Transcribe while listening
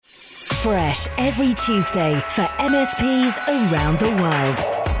fresh every Tuesday for MSPs around the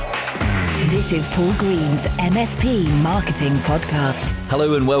world. This is Paul Green's MSP Marketing Podcast.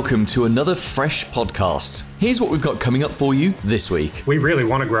 Hello and welcome to another fresh podcast. Here's what we've got coming up for you this week. We really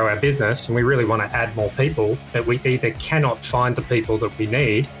want to grow our business and we really want to add more people, but we either cannot find the people that we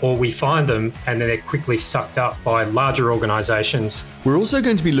need or we find them and then they're quickly sucked up by larger organizations. We're also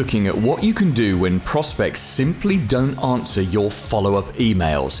going to be looking at what you can do when prospects simply don't answer your follow-up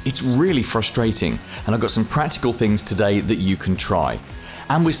emails. It's really frustrating, and I've got some practical things today that you can try.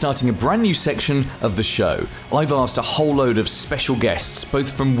 And we're starting a brand new section of the show. I've asked a whole load of special guests,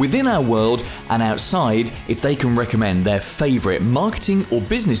 both from within our world and outside, if they can recommend their favourite marketing or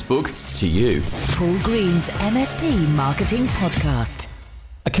business book to you. Paul Green's MSP Marketing Podcast.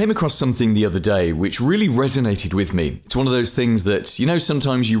 I came across something the other day which really resonated with me. It's one of those things that,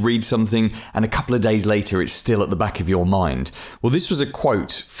 sometimes you read something and a couple of days later it's still at the back of your mind. Well, this was a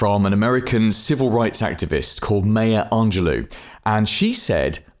quote from an American civil rights activist called Maya Angelou. And she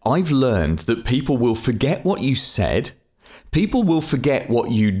said, "I've learned that people will forget what you said, people will forget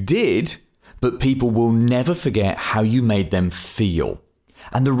what you did, but people will never forget how you made them feel."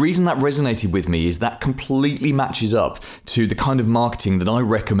 And the reason that resonated with me is that completely matches up to the kind of marketing that I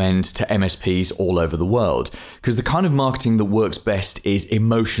recommend to MSPs all over the world. Because the kind of marketing that works best is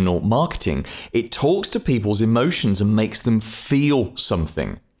emotional marketing. It talks to people's emotions and makes them feel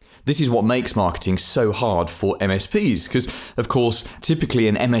something. This is what makes marketing so hard for MSPs because, of course, typically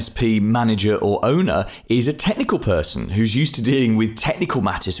an MSP manager or owner is a technical person who's used to dealing with technical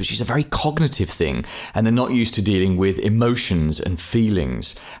matters, which is a very cognitive thing, and they're not used to dealing with emotions and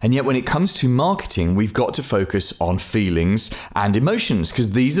feelings. And yet when it comes to marketing, we've got to focus on feelings and emotions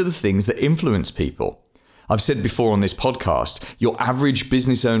because these are the things that influence people. I've said before on this podcast, your average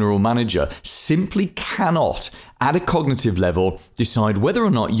business owner or manager simply cannot, at a cognitive level, decide whether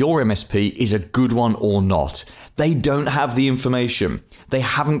or not your MSP is a good one or not. They don't have the information. They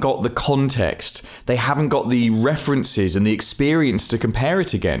haven't got the context. They haven't got the references and the experience to compare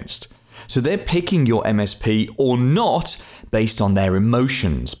it against. So they're picking your MSP or not based on their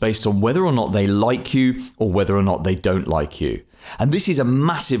emotions, based on whether or not they like you or whether or not they don't like you. And this is a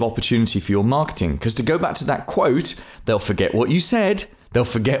massive opportunity for your marketing because to go back to that quote, they'll forget what you said, they'll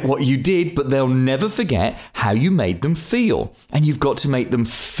forget what you did, but they'll never forget how you made them feel. And you've got to make them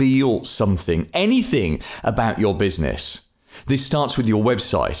feel something, anything about your business. This starts with your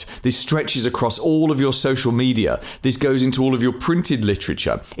website. This stretches across all of your social media. This goes into all of your printed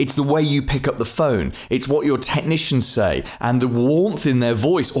literature. It's the way you pick up the phone. It's what your technicians say and the warmth in their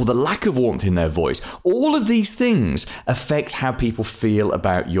voice or the lack of warmth in their voice. All of these things affect how people feel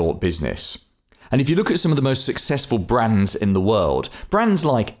about your business. And if you look at some of the most successful brands in the world, brands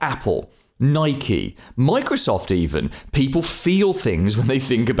like Apple, Nike, Microsoft even, people feel things when they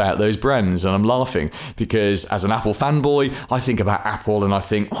think about those brands. And I'm laughing because as an Apple fanboy, I think about Apple and I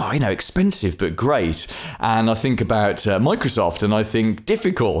think, expensive but great. And I think about Microsoft and I think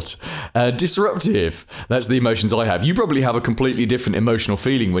difficult, disruptive. That's the emotions I have. You probably have a completely different emotional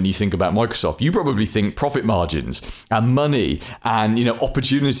feeling when you think about Microsoft. You probably think profit margins and money and,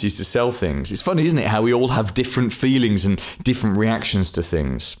 opportunities to sell things. It's funny, isn't it, how we all have different feelings and different reactions to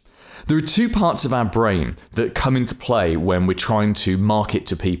things. There are two parts of our brain that come into play when we're trying to market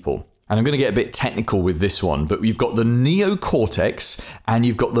to people. And I'm going to get a bit technical with this one, but you've got the neocortex and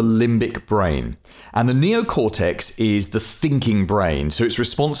you've got the limbic brain. And the neocortex is the thinking brain. So it's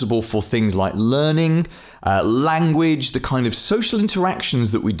responsible for things like learning, language, the kind of social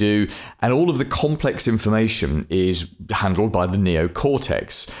interactions that we do, and all of the complex information is handled by the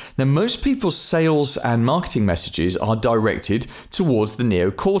neocortex. Now, most people's sales and marketing messages are directed towards the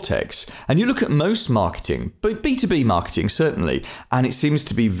neocortex. And you look at most marketing, but B2B marketing certainly, and it seems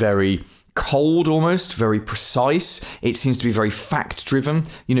to be very cold almost, very precise. It seems to be very fact-driven.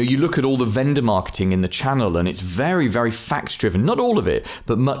 You look at all the vendor marketing in the channel and it's very, very fact-driven. Not all of it,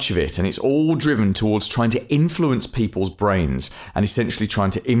 but much of it. And it's all driven towards trying to influence people's brains and essentially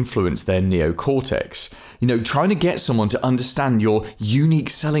trying to influence their neocortex. Trying to get someone to understand your unique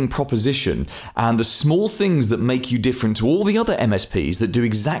selling proposition and the small things that make you different to all the other MSPs that do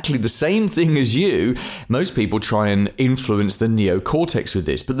exactly the same thing as you. Most people try and influence the neocortex with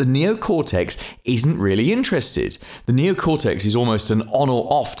this, but the neocortex isn't really interested. The neocortex is almost an on or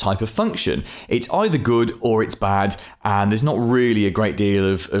off type of function. It's either good or it's bad, and there's not really a great deal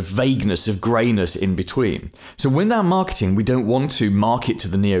of vagueness, of greyness in between. So when our marketing, we don't want to market to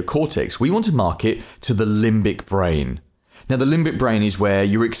the neocortex, we want to market to the limbic brain. Now, the limbic brain is where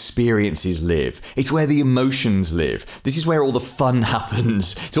your experiences live. It's where the emotions live. This is where all the fun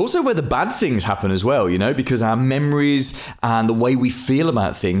happens. It's also where the bad things happen as well, because our memories and the way we feel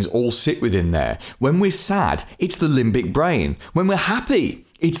about things all sit within there. When we're sad, it's the limbic brain. When we're happy,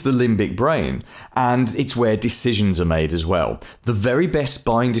 it's the limbic brain. And it's where decisions are made as well. The very best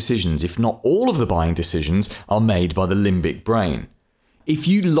buying decisions, if not all of the buying decisions, are made by the limbic brain. If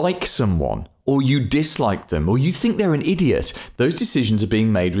you like someone, or you dislike them, or you think they're an idiot, those decisions are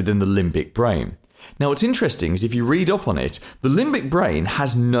being made within the limbic brain. Now, what's interesting is if you read up on it, the limbic brain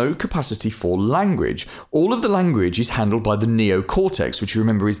has no capacity for language. All of the language is handled by the neocortex, which you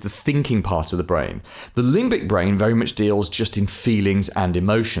remember is the thinking part of the brain. The limbic brain very much deals just in feelings and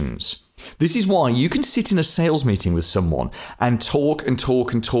emotions. This is why you can sit in a sales meeting with someone and talk and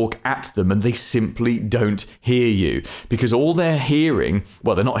talk and talk at them and they simply don't hear you. Because all they're hearing,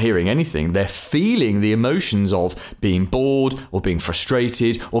 well, they're not hearing anything, they're feeling the emotions of being bored or being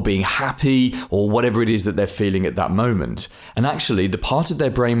frustrated or being happy or whatever it is that they're feeling at that moment. And actually, the part of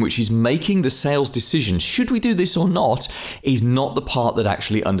their brain which is making the sales decision, should we do this or not, is not the part that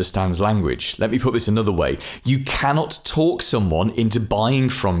actually understands language. Let me put this another way. You cannot talk someone into buying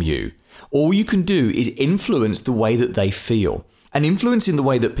from you. All you can do is influence the way that they feel. And influencing the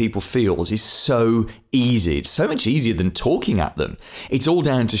way that people feel is so easy. It's so much easier than talking at them. It's all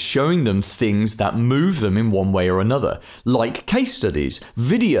down to showing them things that move them in one way or another, like case studies,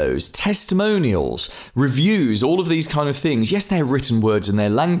 videos, testimonials, reviews, all of these kind of things. Yes, they're written words in their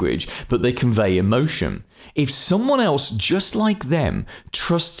language, but they convey emotion. If someone else just like them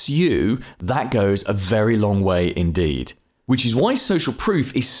trusts you, that goes a very long way indeed. Which is why social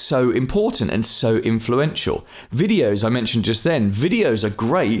proof is so important and so influential. Videos, I mentioned just then, videos are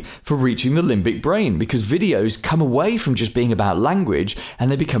great for reaching the limbic brain because videos come away from just being about language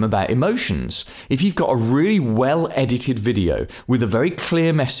and they become about emotions. If you've got a really well-edited video with a very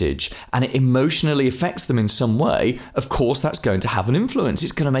clear message and it emotionally affects them in some way, of course that's going to have an influence.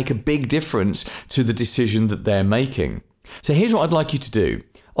 It's going to make a big difference to the decision that they're making. So here's what I'd like you to do.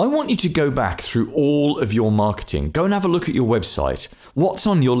 I want you to go back through all of your marketing. Go and have a look at your website. What's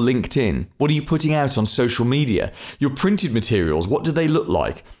on your LinkedIn? What are you putting out on social media? Your printed materials, what do they look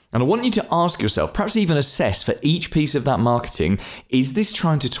like? And I want you to ask yourself, perhaps even assess for each piece of that marketing, is this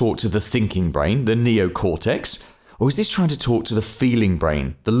trying to talk to the thinking brain, the neocortex, or is this trying to talk to the feeling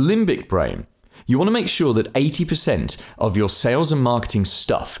brain, the limbic brain? You want to make sure that 80% of your sales and marketing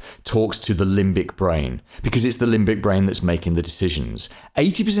stuff talks to the limbic brain because it's the limbic brain that's making the decisions.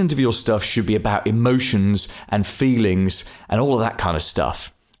 80% of your stuff should be about emotions and feelings and all of that kind of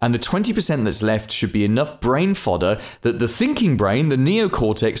stuff. And the 20% that's left should be enough brain fodder that the thinking brain, the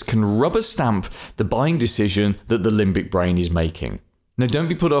neocortex, can rubber stamp the buying decision that the limbic brain is making. Now, don't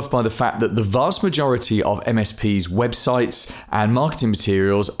be put off by the fact that the vast majority of MSPs' websites and marketing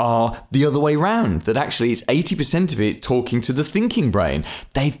materials are the other way around, that actually it's 80% of it talking to the thinking brain.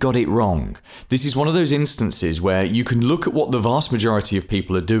 They've got it wrong. This is one of those instances where you can look at what the vast majority of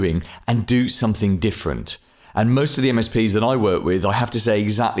people are doing and do something different. And most of the MSPs that I work with, I have to say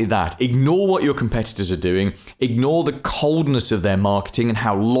exactly that. Ignore what your competitors are doing. Ignore the coldness of their marketing and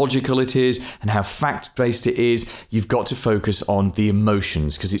how logical it is and how fact-based it is. You've got to focus on the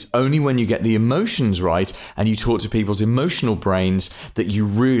emotions because it's only when you get the emotions right and you talk to people's emotional brains that you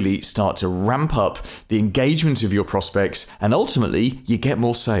really start to ramp up the engagement of your prospects and ultimately you get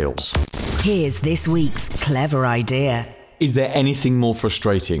more sales. Here's this week's clever idea. Is there anything more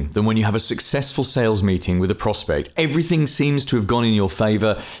frustrating than when you have a successful sales meeting with a prospect? Everything seems to have gone in your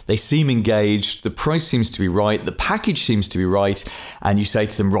favor. They seem engaged. The price seems to be right. The package seems to be right. And you say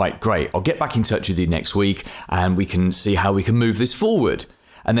to them, right, great, I'll get back in touch with you next week and we can see how we can move this forward.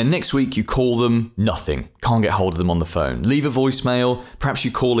 And then next week you call them, nothing. Can't get hold of them on the phone. Leave a voicemail. Perhaps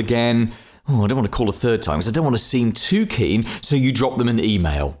you call again. Oh, I don't want to call a third time because I don't want to seem too keen. So you drop them an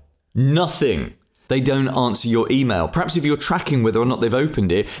email. Nothing. They don't answer your email. Perhaps if you're tracking whether or not they've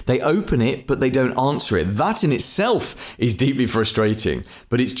opened it, they open it, but they don't answer it. That in itself is deeply frustrating,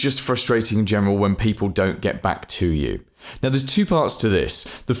 but it's just frustrating in general when people don't get back to you. Now, there's two parts to this.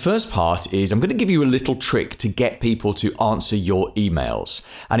 The first part is I'm going to give you a little trick to get people to answer your emails.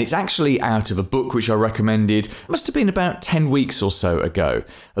 And it's actually out of a book which I recommended, must have been about 10 weeks or so ago.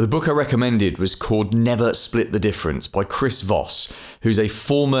 The book I recommended was called Never Split the Difference by Chris Voss, who's a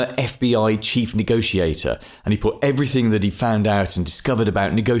former FBI chief negotiator. And he put everything that he found out and discovered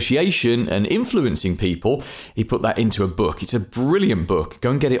about negotiation and influencing people, he put that into a book. It's a brilliant book. Go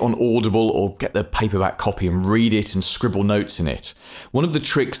and get it on Audible or get the paperback copy and read it and scribble scribble notes in it. One of the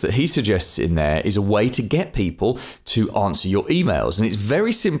tricks that he suggests in there is a way to get people to answer your emails. And it's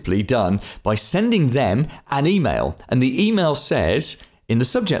very simply done by sending them an email. And the email says in the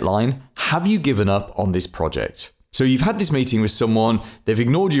subject line, "Have you given up on this project?" So you've had this meeting with someone, they've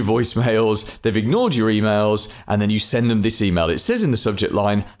ignored your voicemails, they've ignored your emails, and then you send them this email. It says in the subject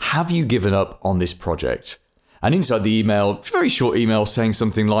line, "Have you given up on this project?" And inside the email, it's a very short email saying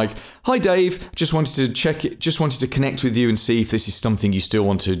something like, "Hi Dave, just wanted to connect with you and see if this is something you still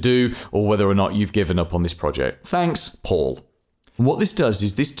want to do or whether or not you've given up on this project. Thanks, Paul." And what this does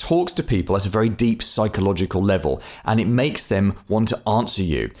is this talks to people at a very deep psychological level, and it makes them want to answer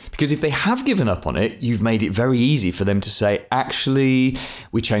you. Because if they have given up on it, you've made it very easy for them to say, "Actually,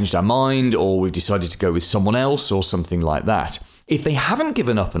 we changed our mind," or "We've decided to go with someone else," or something like that. If they haven't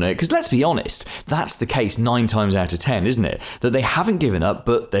given up on it, because let's be honest, that's the case 9 times out of 10, isn't it? That they haven't given up,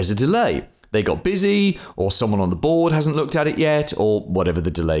 but there's a delay. They got busy, or someone on the board hasn't looked at it yet, or whatever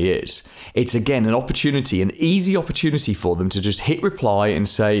the delay is. It's again an opportunity, an easy opportunity for them to just hit reply and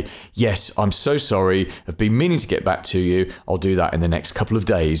say, "Yes, I'm so sorry, I've been meaning to get back to you, I'll do that in the next couple of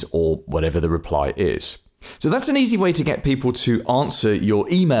days," or whatever the reply is. So that's an easy way to get people to answer your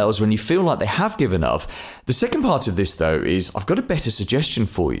emails when you feel like they have given up. The second part of this, though, is I've got a better suggestion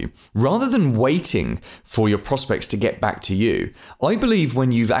for you. Rather than waiting for your prospects to get back to you, I believe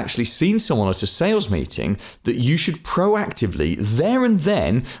when you've actually seen someone at a sales meeting that you should proactively, there and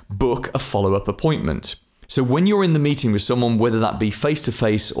then, book a follow-up appointment. So when you're in the meeting with someone, whether that be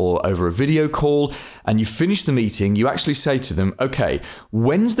face-to-face or over a video call, and you finish the meeting, you actually say to them, "Okay,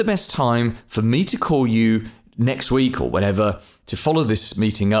 when's the best time for me to call you next week or whenever to follow this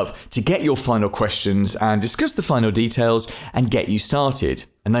meeting up, to get your final questions and discuss the final details and get you started?"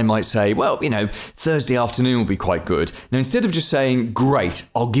 And they might say, "Well, Thursday afternoon will be quite good." Now, instead of just saying, "Great,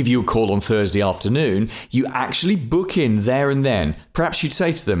 I'll give you a call on Thursday afternoon," you actually book in there and then. Perhaps you'd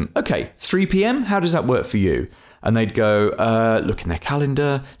say to them, "Okay, 3 p.m, how does that work for you?" And they'd go, look in their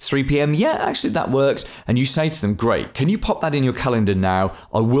calendar, 3 p.m, yeah, actually that works. And you say to them, "Great, can you pop that in your calendar now?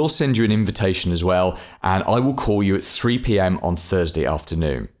 I will send you an invitation as well, and I will call you at 3 p.m. on Thursday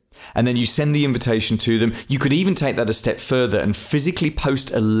afternoon." And then you send the invitation to them. You could even take that a step further and physically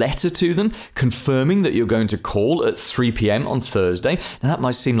post a letter to them confirming that you're going to call at 3 p.m. on Thursday. Now that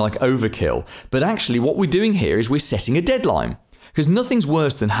might seem like overkill, but actually what we're doing here is we're setting a deadline. Because nothing's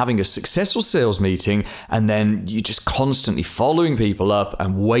worse than having a successful sales meeting and then you're just constantly following people up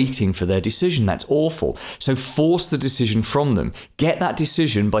and waiting for their decision. That's awful. So force the decision from them. Get that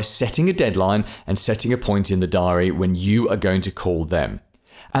decision by setting a deadline and setting a point in the diary when you are going to call them.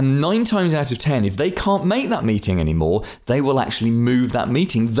 And 9 times out of 10, if they can't make that meeting anymore, they will actually move that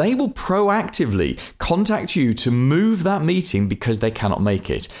meeting. They will proactively contact you to move that meeting because they cannot make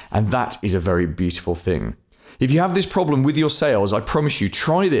it. And that is a very beautiful thing. If you have this problem with your sales, I promise you,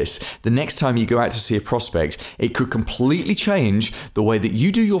 try this. The next time you go out to see a prospect, it could completely change the way that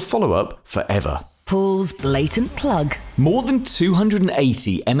you do your follow-up forever. Paul's blatant plug. More than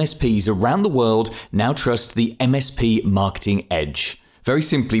 280 MSPs around the world now trust the MSP Marketing Edge. Very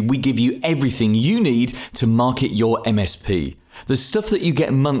simply, we give you everything you need to market your MSP. The stuff that you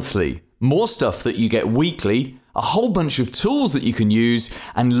get monthly, more stuff that you get weekly, a whole bunch of tools that you can use,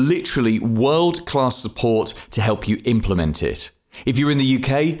 and literally world-class support to help you implement it. If you're in the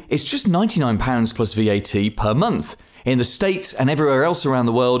UK, it's just £99 plus VAT per month. In the States and everywhere else around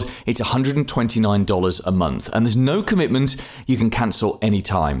the world, it's $129 a month. And there's no commitment, you can cancel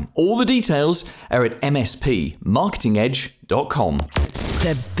anytime. All the details are at mspmarketingedge.com.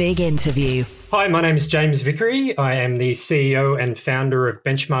 The big interview. Hi, my name is James Vickery. I am the CEO and founder of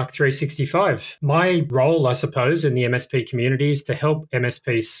Benchmark 365. My role, I suppose, in the MSP community is to help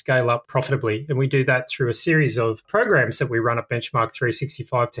MSPs scale up profitably. And we do that through a series of programs that we run at Benchmark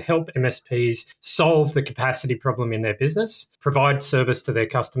 365 to help MSPs solve the capacity problem in their business, provide service to their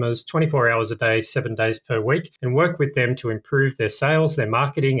customers 24 hours a day, 7 days per week, and work with them to improve their sales, their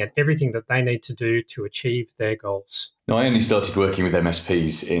marketing, and everything that they need to do to achieve their goals. Now, I only started working with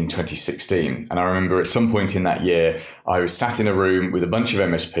MSPs in 2016, and I remember at some point in that year, I was sat in a room with a bunch of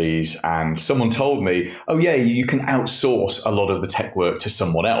MSPs and someone told me, "Oh yeah, you can outsource a lot of the tech work to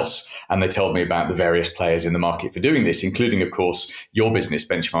someone else." And they told me about the various players in the market for doing this, including, of course, your business,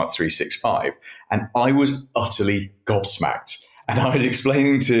 Benchmark 365. And I was utterly gobsmacked. And I was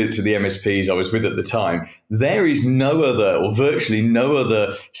explaining to the MSPs I was with at the time, there is no other or virtually no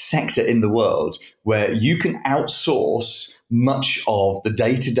other sector in the world where you can outsource much of the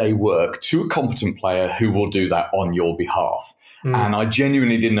day-to-day work to a competent player who will do that on your behalf. And I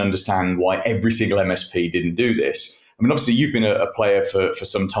genuinely didn't understand why every single MSP didn't do this. I mean, obviously, you've been a player for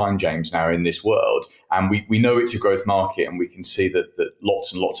some time, James, now in this world, and we know it's a growth market, and we can see that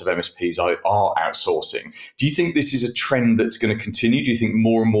lots and lots of MSPs are outsourcing. Do you think this is a trend that's going to continue? Do you think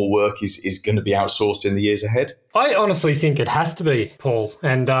more and more work is going to be outsourced in the years ahead? I honestly think it has to be, Paul,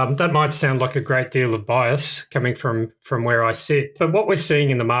 and that might sound like a great deal of bias coming from where I sit. But what we're seeing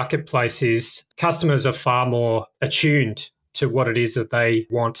in the marketplace is customers are far more attuned to what it is that they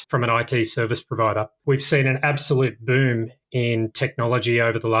want from an IT service provider. We've seen an absolute boom in technology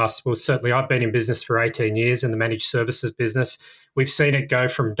over the last, well, certainly I've been in business for 18 years in the managed services business. We've seen it go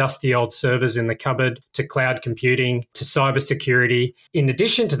from dusty old servers in the cupboard to cloud computing to cybersecurity. In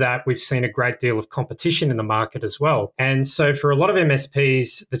addition to that, we've seen a great deal of competition in the market as well. And so for a lot of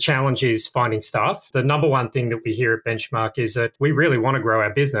MSPs, the challenge is finding staff. The number one thing that we hear at Benchmark is that we really want to grow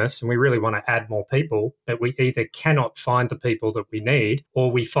our business and we really want to add more people, but we either cannot find the people that we need,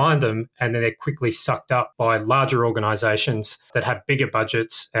 or we find them and then they're quickly sucked up by larger organizations that have bigger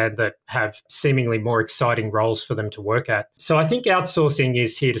budgets and that have seemingly more exciting roles for them to work at. So I think outsourcing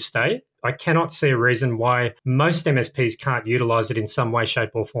is here to stay. I cannot see a reason why most MSPs can't utilize it in some way,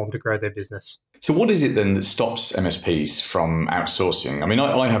 shape, or form to grow their business. So what is it then that stops MSPs from outsourcing? I mean,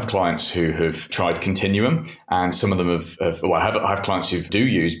 I have clients who have tried Continuum, and some of them I have clients who do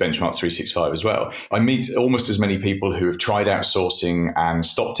use Benchmark 365 as well. I meet almost as many people who have tried outsourcing and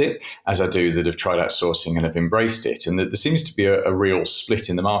stopped it as I do that have tried outsourcing and have embraced it. And there seems to be a real split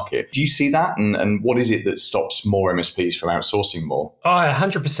in the market. Do you see that? And what is it that stops more MSPs from outsourcing more? I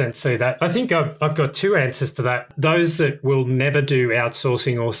 100% see that. I think I've got two answers to that. Those that will never do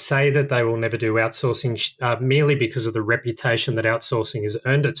outsourcing or say that they will never do outsourcing merely because of the reputation that outsourcing has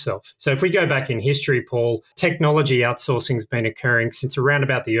earned itself. So if we go back in history, Paul, technology outsourcing has been occurring since around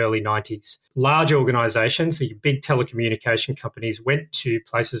about the early 90s. Large organizations, the big telecommunication companies, went to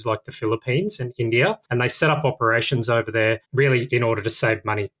places like the Philippines and India, and they set up operations over there really in order to save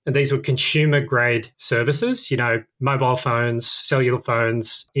money. And these were consumer grade services, mobile phones, cellular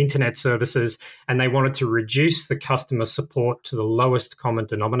phones, internet services, and they wanted to reduce the customer support to the lowest common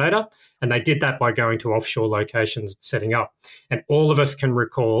denominator. And they did that by going to offshore locations and setting up. And all of us can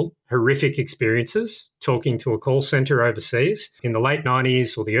recall horrific experiences talking to a call center overseas in the late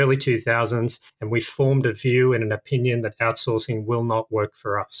 90s or the early 2000s. And we formed a view and an opinion that outsourcing will not work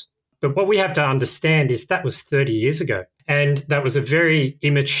for us. But what we have to understand is that was 30 years ago. And that was a very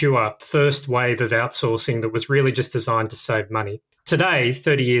immature first wave of outsourcing that was really just designed to save money. Today,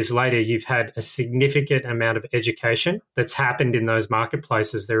 30 years later, you've had a significant amount of education that's happened in those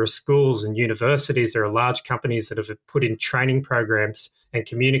marketplaces. There are schools and universities, there are large companies that have put in training programs and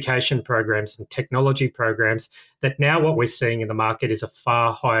communication programs and technology programs that now what we're seeing in the market is a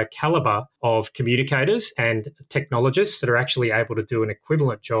far higher caliber of communicators and technologists that are actually able to do an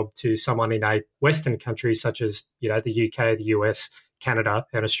equivalent job to someone in a Western country such as, the UK, the US, Canada,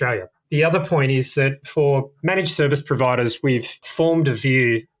 and Australia. The other point is that for managed service providers, we've formed a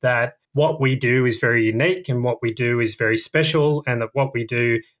view that what we do is very unique and what we do is very special, and that what we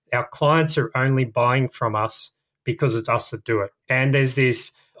do, our clients are only buying from us because it's us that do it. And there's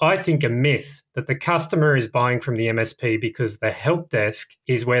this, I think, a myth that the customer is buying from the MSP because the help desk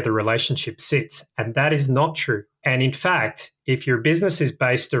is where the relationship sits. And that is not true. And in fact, if your business is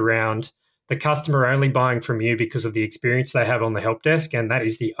based around the customer only buying from you because of the experience they have on the help desk, and that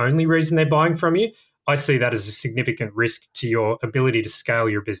is the only reason they're buying from you, I see that as a significant risk to your ability to scale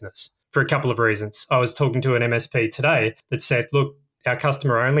your business for a couple of reasons. I was talking to an MSP today that said, look, our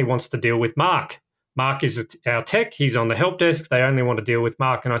customer only wants to deal with Mark. Mark is our tech. He's on the help desk. They only want to deal with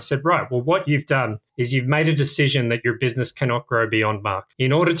Mark. And I said, right, well, what you've done is you've made a decision that your business cannot grow beyond Mark.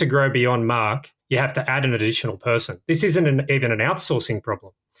 In order to grow beyond Mark, you have to add an additional person. This isn't even an outsourcing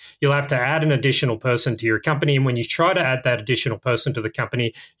problem. You'll have to add an additional person to your company. And when you try to add that additional person to the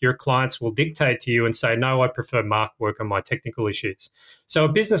company, your clients will dictate to you and say, no, I prefer Mark work on my technical issues. So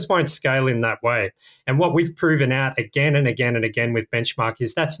a business won't scale in that way. And what we've proven out again and again and again with Benchmark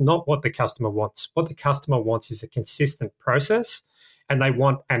is that's not what the customer wants. What the customer wants is a consistent process. And they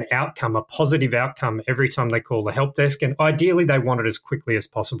want an outcome, a positive outcome every time they call the help desk. And ideally, they want it as quickly as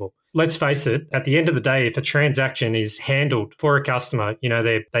possible. Let's face it, at the end of the day, if a transaction is handled for a customer,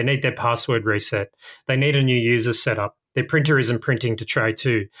 they need their password reset. They need a new user set up. Their printer isn't printing to tray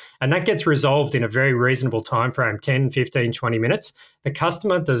 2. And that gets resolved in a very reasonable time frame, 10, 15, 20 minutes. The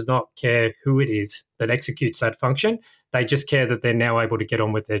customer does not care who it is that executes that function. They just care that they're now able to get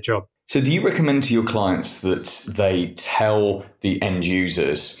on with their job. So do you recommend to your clients that they tell the end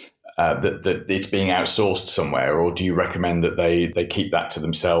users that it's being outsourced somewhere, or do you recommend that they keep that to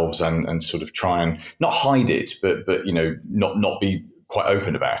themselves and sort of try and not hide it, but not be quite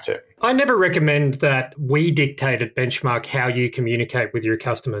open about it. I never recommend that we dictate at Benchmark how you communicate with your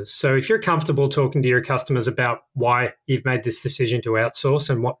customers. So if you're comfortable talking to your customers about why you've made this decision to outsource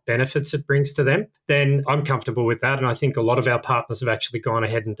and what benefits it brings to them, then I'm comfortable with that. And I think a lot of our partners have actually gone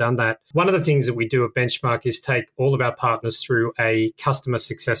ahead and done that. One of the things that we do at Benchmark is take all of our partners through a customer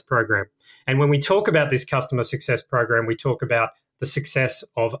success program. And when we talk about this customer success program, we talk about the success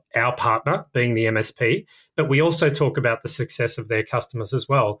of our partner, being the MSP, but we also talk about the success of their customers as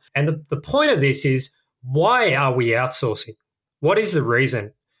well. And the point of this is, why are we outsourcing? What is the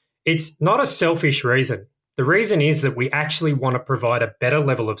reason? It's not a selfish reason. The reason is that we actually want to provide a better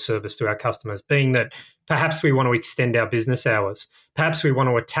level of service to our customers, being that perhaps we want to extend our business hours. Perhaps we want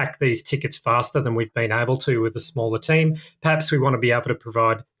to attack these tickets faster than we've been able to with a smaller team. Perhaps we want to be able to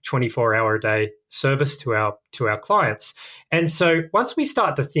provide 24-hour-a-day service to our clients. And so once we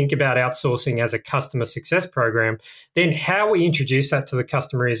start to think about outsourcing as a customer success program, then how we introduce that to the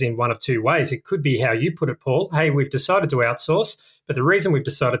customer is in one of two ways. It could be how you put it, Paul. Hey, we've decided to outsource, but the reason we've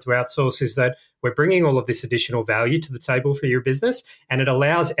decided to outsource is that we're bringing all of this additional value to the table for your business, and it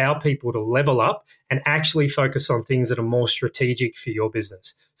allows our people to level up and actually focus on things that are more strategic for your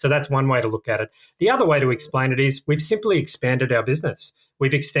business. So that's one way to look at it. The other way to explain it is we've simply expanded our business.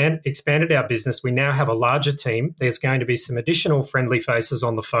 We've expanded our business. We now have a larger team. There's going to be some additional friendly faces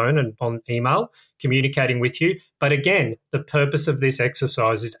on the phone and on email communicating with you. But again, the purpose of this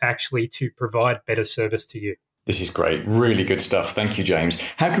exercise is actually to provide better service to you. This is great. Really good stuff. Thank you, James.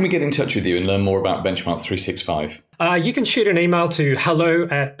 How can we get in touch with you and learn more about Benchmark 365? You can shoot an email to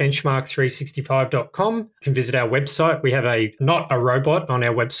hello@benchmark365.com. You can visit our website. We have not a robot on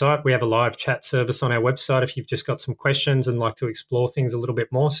our website. We have a live chat service on our website if you've just got some questions and like to explore things a little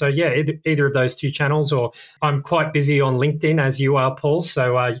bit more. So yeah, either of those two channels, or I'm quite busy on LinkedIn as you are, Paul.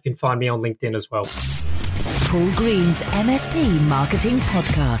 So you can find me on LinkedIn as well. Paul Green's MSP Marketing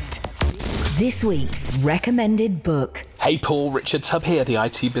Podcast. This week's recommended book. Hey Paul, Richard Tubb here, the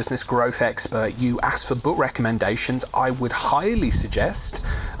IT business growth expert. You asked for book recommendations. I would highly suggest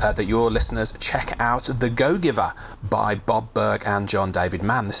that your listeners check out The Go-Giver by Bob Burg and John David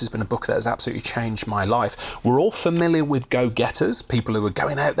Mann. This has been a book that has absolutely changed my life. We're all familiar with go-getters, people who are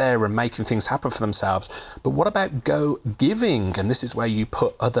going out there and making things happen for themselves. But what about go-giving? And this is where you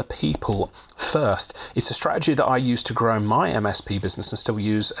put other people first. It's a strategy that I use to grow my MSP business and still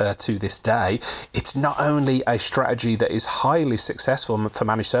use to this day. It's not only a strategy that is highly successful for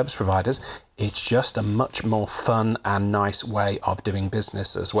managed service providers, it's just a much more fun and nice way of doing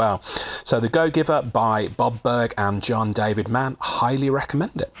business as well. So The Go-Giver by Bob Burg and John David Mann, highly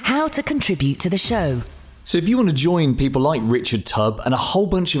recommend it. How to contribute to the show. So if you want to join people like Richard Tubb and a whole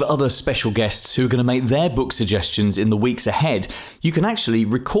bunch of other special guests who are going to make their book suggestions in the weeks ahead, you can actually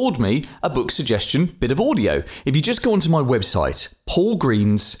record me a book suggestion bit of audio. If you just go onto my website,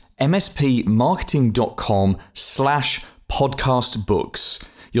 paulgreens.mspmarketing.com/podcastbooks.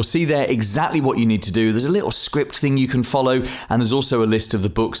 You'll see there exactly what you need to do. There's a little script thing you can follow, and there's also a list of the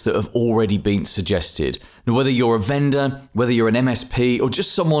books that have already been suggested. Now, whether you're a vendor, whether you're an MSP, or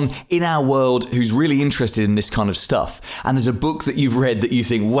just someone in our world who's really interested in this kind of stuff, and there's a book that you've read that you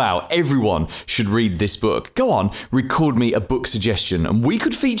think, wow, everyone should read this book, go on, record me a book suggestion, and we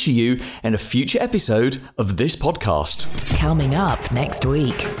could feature you in a future episode of this podcast. Coming up next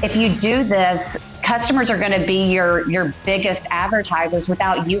week. If you do this, customers are going to be your biggest advertisers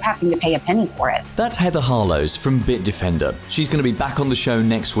without you having to pay a penny for it. That's Heather Harlows from Bitdefender. She's going to be back on the show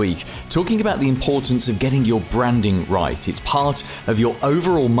next week talking about the importance of getting your branding right. It's part of your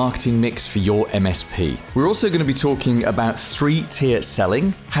overall marketing mix for your MSP. We're also going to be talking about 3-tier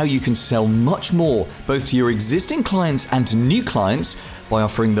selling, how you can sell much more both to your existing clients and to new clients by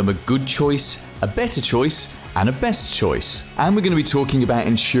offering them a good choice, a better choice, and a best choice. And we're going to be talking about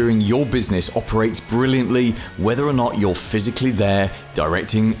ensuring your business operates brilliantly, whether or not you're physically there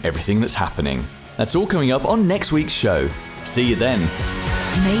directing everything that's happening. That's all coming up on next week's show. See you then.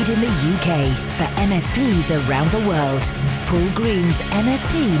 Made in the UK for MSPs around the world. Paul Green's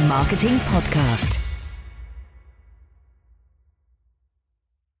MSP Marketing Podcast.